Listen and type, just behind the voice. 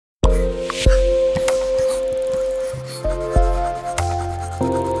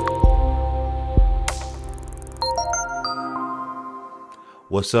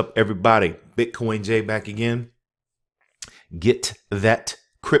What's up, everybody? Bitcoin J back again. Get that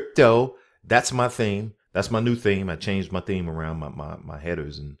crypto. That's my theme. That's my new theme. I changed my theme around my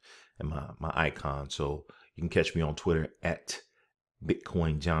headers and my icon. So you can catch me on Twitter at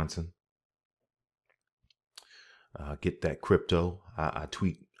Bitcoin Johnson. Get that crypto. I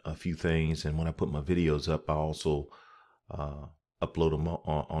tweet a few things, and when I put my videos up, I also upload them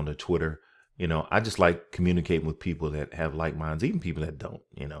on the Twitter. You know, I just like communicating with people that have like minds, even people that don't,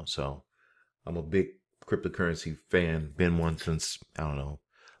 you know. So I'm a big cryptocurrency fan, been one since, I don't know,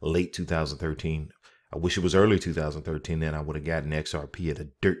 late 2013. I wish it was early 2013, then I would have gotten XRP at a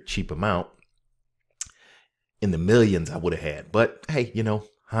dirt cheap amount. In the millions I would have had. But hey, you know,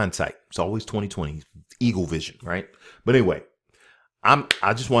 hindsight. It's always 2020, eagle vision, right? But anyway, I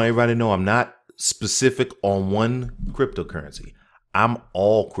just want everybody to know I'm not specific on one cryptocurrency. I'm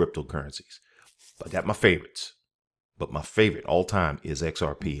all cryptocurrencies. I got my favorites, but my favorite all time is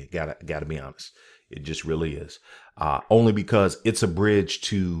XRP. Gotta be honest. It just really is. Only because it's a bridge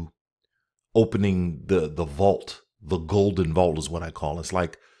to opening the vault. The golden vault is what I call it. It's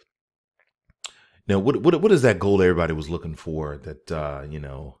like, now what is that gold everybody was looking for? That you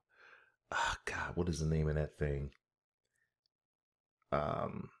know, God, what is the name of that thing?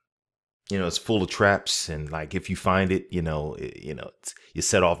 You know, it's full of traps, and like if you find it, you know, you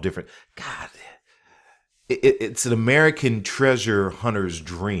set off different. God, it's an American treasure hunter's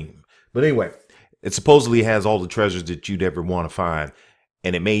dream. But anyway, it supposedly has all the treasures that you'd ever want to find,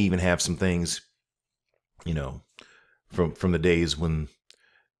 and it may even have some things, you know, from the days when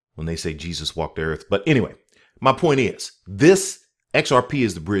they say Jesus walked the earth. But anyway, my point is, this XRP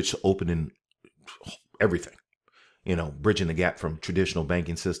is the bridge to opening everything. You know, bridging the gap from traditional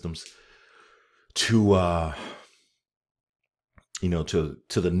banking systems to you know, to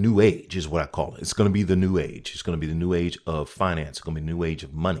the new age is what I call it. It's going to be the new age. It's going to be the new age of finance. It's going to be the new age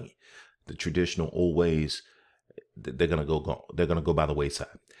of money. The traditional old ways, they're going to go by the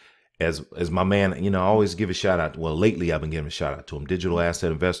wayside. As my man, you know, I always give a shout out. Well, lately I've been giving a shout out to him. Digital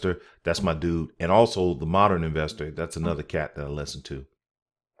asset investor, that's my dude. And also the modern investor, that's another cat that I listen to.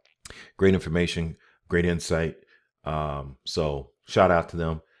 Great information, great insight. So shout out to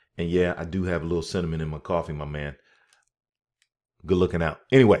them. And yeah, I do have a little cinnamon in my coffee, my man. Good looking out.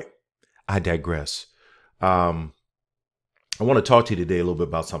 Anyway, I digress. I want to talk to you today a little bit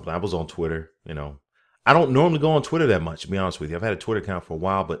about something. I was on Twitter, you know. I don't normally go on Twitter that much, to be honest with you. I've had a Twitter account for a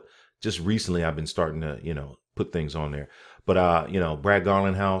while, but just recently I've been starting to, you know, put things on there. But, you know, Brad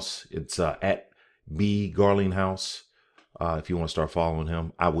Garlinghouse, it's at B Garlinghouse. If you want to start following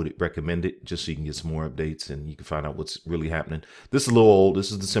him, I would recommend it just so you can get some more updates and you can find out what's really happening. This is a little old.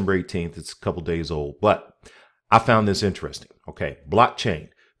 This is December 18th. It's a couple days old, but I found this interesting. Okay. Blockchain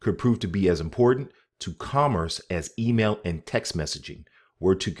could prove to be as important to commerce as email and text messaging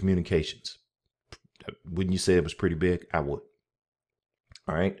were to communications. Wouldn't you say it was pretty big? I would.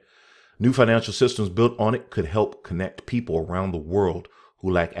 All right. New financial systems built on it could help connect people around the world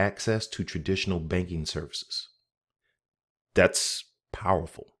who lack access to traditional banking services. That's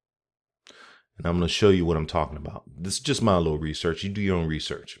powerful. And I'm going to show you what I'm talking about. This is just my little research. You do your own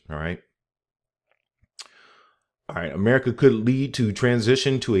research. All right. All right. America could lead to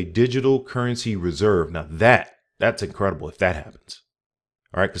transition to a digital currency reserve. Now that's incredible if that happens.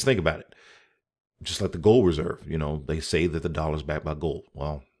 All right. Because think about it. Just like the gold reserve, you know, they say that the dollar's backed by gold.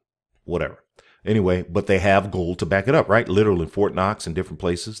 Well, whatever. Anyway, but they have gold to back it up, right? Literally Fort Knox and different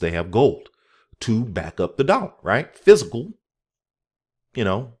places, they have gold to back up the dollar, right? Physical, you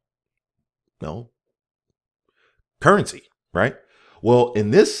know, no currency, right? Well,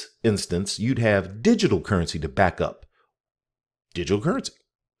 in this instance, you'd have digital currency to back up digital currency.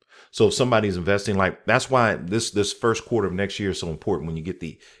 So if somebody's investing, like, that's why this first quarter of next year is so important when you get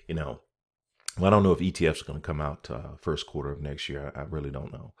the, you know, well, I don't know if ETFs are going to come out first quarter of next year. I really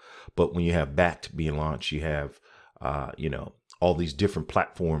don't know. But when you have Backed being launched, you have, you know, all these different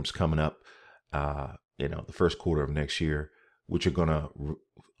platforms coming up, you know, the first quarter of next year, which are going to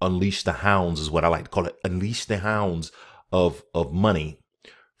unleash the hounds, is what I like to call it. Unleash the hounds of money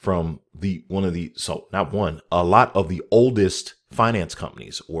from a lot of the oldest finance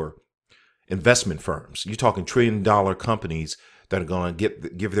companies or investment firms. You're talking $1 trillion companies that are going to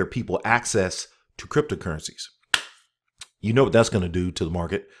give their people access to cryptocurrencies. You know what that's going to do to the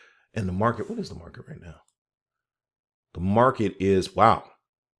market. And the market, what is the market right now? The market is, wow,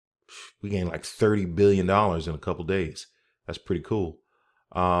 we gained like $30 billion in a couple of days. That's pretty cool.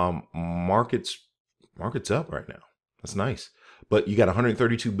 Market's up right now. That's nice. But you got a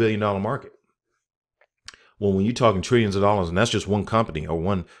 $132 billion market. Well, when you're talking trillions of dollars, and that's just one company or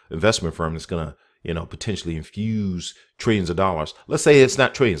one investment firm that's going to, potentially infuse trillions of dollars. Let's say it's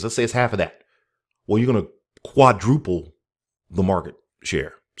not trillions. Let's say it's half of that. Well, you're going to quadruple the market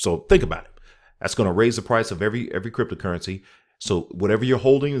share. So think about it. That's going to raise the price of every cryptocurrency. So whatever you're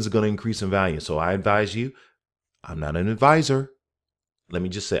holding is going to increase in value. So I advise you, I'm not an advisor. Let me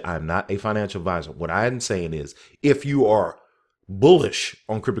just say, I'm not a financial advisor. What I'm saying is, if you are bullish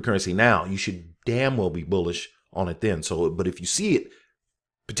on cryptocurrency now, you should damn well be bullish on it then. So, but if you see it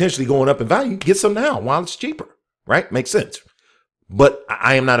potentially going up in value, get some now while it's cheaper, right? Makes sense. But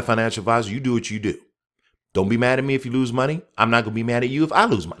I am not a financial advisor. You do what you do. Don't be mad at me if you lose money. I'm not going to be mad at you if I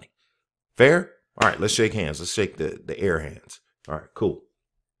lose money. Fair? All right, let's shake hands. Let's shake the air hands. All right, cool.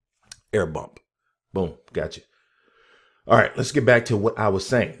 Air bump. Boom, gotcha. All right, let's get back to what I was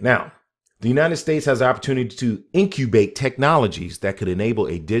saying. Now, the United States has the opportunity to incubate technologies that could enable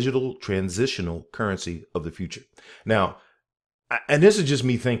a digital transitional currency of the future. Now, and this is just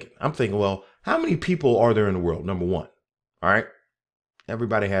me thinking. I'm thinking, well, how many people are there in the world? Number one. All right.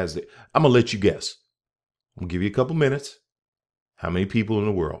 Everybody has it. I'm going to let you guess. I'm going to give you a couple minutes. How many people in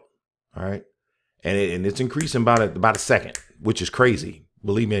the world? All right. And it's increasing about a second, which is crazy.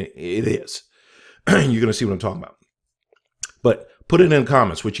 Believe me, it is. You're going to see what I'm talking about. But put it in the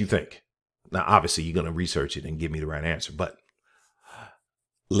comments what you think. Now, obviously, you're going to research it and give me the right answer. But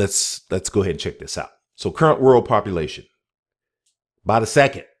let's go ahead and check this out. So current world population. By the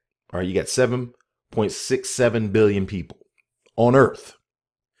second, all right, you got 7.67 billion people on Earth.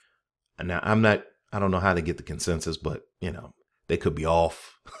 And now I don't know how to get the consensus, but they could be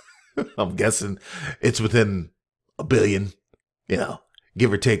off. I'm guessing it's within a billion,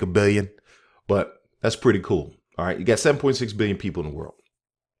 give or take a billion, but that's pretty cool. All right. You got 7.6 billion people in the world.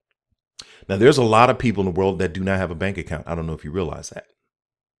 Now there's a lot of people in the world that do not have a bank account. I don't know if you realize that.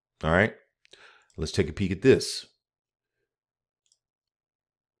 All right. Let's take a peek at this.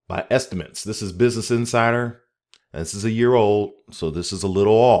 By estimates, this is Business Insider. And this is a year old, so this is a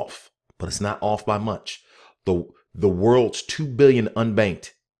little off, but it's not off by much. The world's 2 billion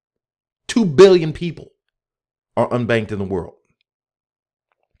unbanked. 2 billion people are unbanked in the world.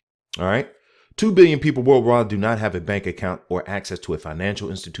 All right. 2 billion people worldwide do not have a bank account or access to a financial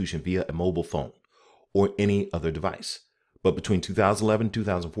institution via a mobile phone or any other device. But between 2011 and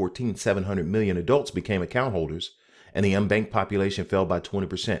 2014, 700 million adults became account holders, and the unbanked population fell by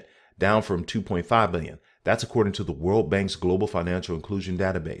 20%, down from 2.5 billion. That's according to the World Bank's Global Financial Inclusion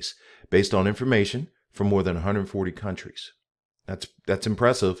Database, based on information from more than 140 countries. That's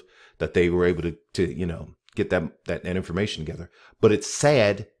impressive that they were able to get that information together. But it's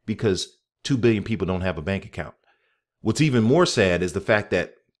sad because 2 billion people don't have a bank account. What's even more sad is the fact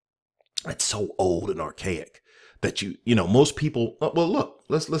that it's so old and archaic that most people. Well, look,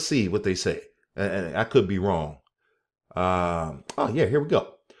 let's see what they say. And I could be wrong. Here we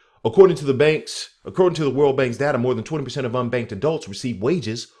go. According to the World Bank's data, more than 20% of unbanked adults receive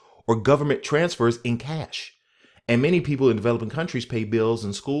wages or government transfers in cash. And many people in developing countries pay bills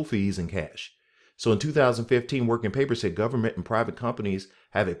and school fees in cash. So in 2015, Working Paper said government and private companies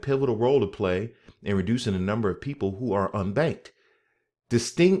have a pivotal role to play in reducing the number of people who are unbanked.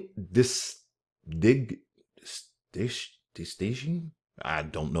 I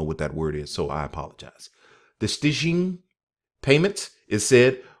don't know what that word is, so I apologize. Distinguishing payments is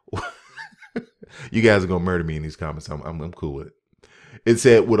said. You guys are going to murder me in these comments. I'm cool with it. It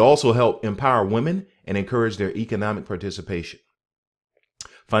said would also help empower women and encourage their economic participation.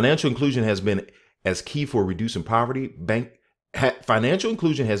 Financial inclusion has been as key for reducing poverty. Financial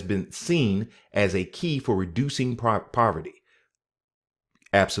inclusion has been seen as a key for reducing poverty.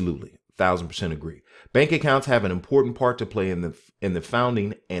 Absolutely. 1,000% agree. Bank accounts have an important part to play in the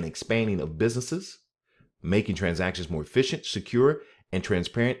founding and expanding of businesses, making transactions more efficient, secure, and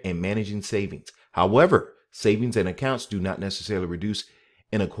transparent, and managing savings. However, savings and accounts do not necessarily reduce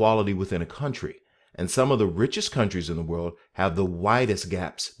inequality within a country. And some of the richest countries in the world have the widest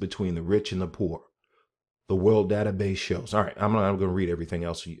gaps between the rich and the poor. The World Database shows. All right, I'm not going to read everything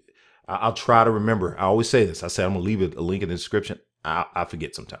else. I'll try to remember. I always say this. I say I'm going to leave a link in the description. I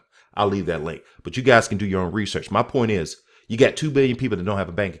forget sometimes. I'll leave that link. But you guys can do your own research. My point is, you got 2 billion people that don't have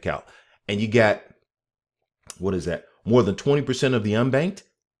a bank account. And you got, what is that? More than 20% of the unbanked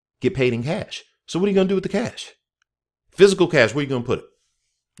get paid in cash. So what are you going to do with the cash? Physical cash, where are you going to put it?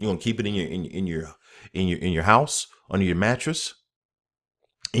 You're going to keep it in your house, under your mattress,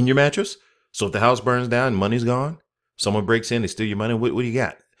 in your mattress. So if the house burns down and money's gone, someone breaks in, they steal your money. What do you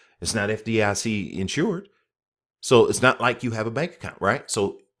got? It's not FDIC insured. So it's not like you have a bank account, right?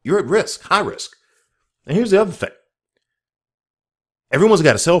 So you're at risk, high risk. And here's the other thing. Everyone's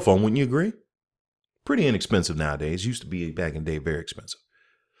got a cell phone, wouldn't you agree? Pretty inexpensive nowadays. Used to be back in the day very expensive.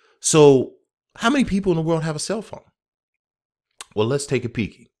 So How many people in the world have a cell phone? Well, let's take a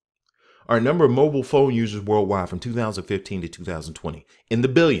peek. Our number of mobile phone users worldwide from 2015 to 2020 in the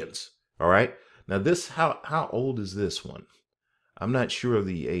billions. All right. Now this, how old is this one? I'm not sure of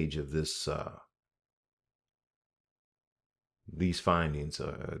the age of this, these findings,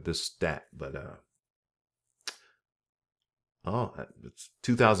 this stat, but, oh, it's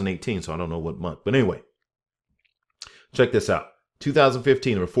 2018. So I don't know what month, but anyway, check this out.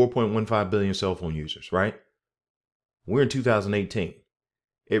 2015, there were 4.15 billion cell phone users, right? We're in 2018.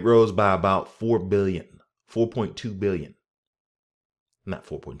 It rose by about 4 billion, 4.2 billion. Not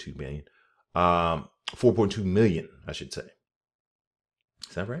 4.2 billion, 4.2 million, I should say.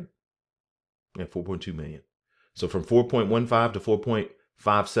 Is that right? Yeah, 4.2 million. So from 4.15 to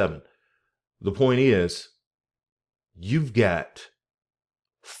 4.57. The point is, you've got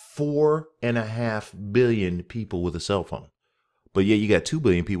 4.5 billion people with a cell phone, but yet you got 2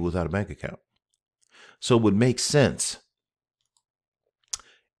 billion people without a bank account. So it would make sense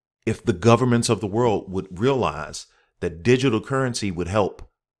if the governments of the world would realize that digital currency would help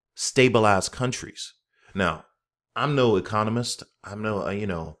stabilize countries. Now, I'm no economist. I'm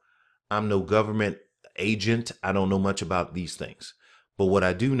no, I'm no government agent. I don't know much about these things. But what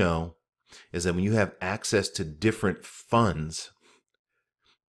I do know is that when you have access to different funds,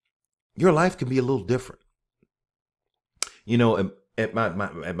 your life can be a little different. At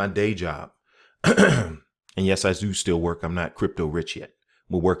my day job, and yes, I do still work. I'm not crypto rich yet.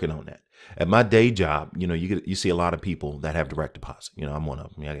 We're working on that. At my day job, you see a lot of people that have direct deposit. I'm one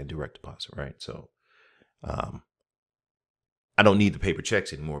of them. I got direct deposit, right? So, I don't need the paper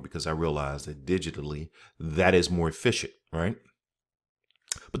checks anymore because I realize that digitally that is more efficient, right?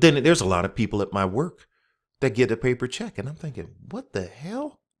 But then there's a lot of people at my work that get a paper check, and I'm thinking, what the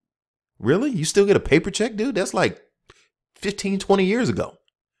hell? Really? You still get a paper check, dude? That's like 15, 20 years ago.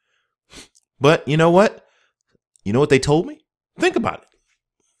 But you know what? You know what they told me? Think about it.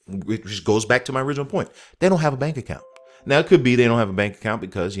 Which goes back to my original point. They don't have a bank account. Now, it could be they don't have a bank account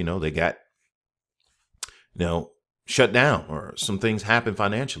because, they got, shut down or some things happen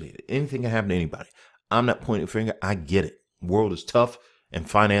financially. Anything can happen to anybody. I'm not pointing a finger. I get it. The world is tough and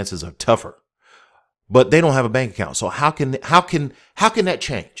finances are tougher. But they don't have a bank account. So how can that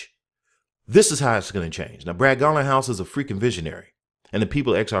change? This is how it's going to change. Now, Brad Garlinghouse is a freaking visionary, and the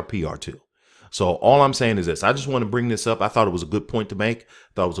people at XRP are too. So all I'm saying is this. I just want to bring this up. I thought it was a good point to make.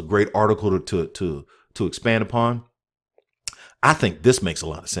 Thought it was a great article to expand upon. I think this makes a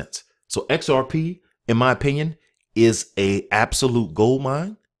lot of sense. So XRP, in my opinion, is a absolute gold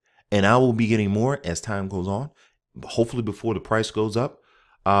mine, and I will be getting more as time goes on. Hopefully before the price goes up.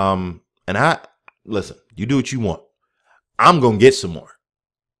 And listen, you do what you want. I'm gonna get some more.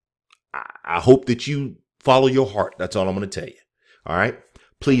 I hope that you follow your heart. That's all I'm gonna tell you. All right.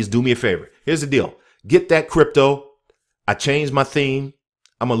 Please do me a favor. Here's the deal. Get that crypto. I changed my theme.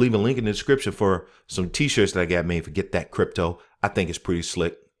 I'm going to leave a link in the description for some t-shirts that I got made for Get That Crypto. I think it's pretty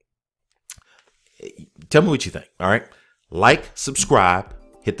slick. Tell me what you think. All right. Like, subscribe,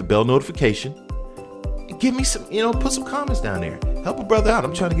 hit the bell notification. Give me some, put some comments down there. Help a brother out.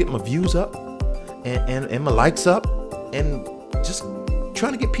 I'm trying to get my views up and my likes up and just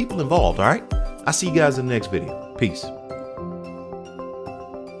trying to get people involved. All right. I'll see you guys in the next video. Peace.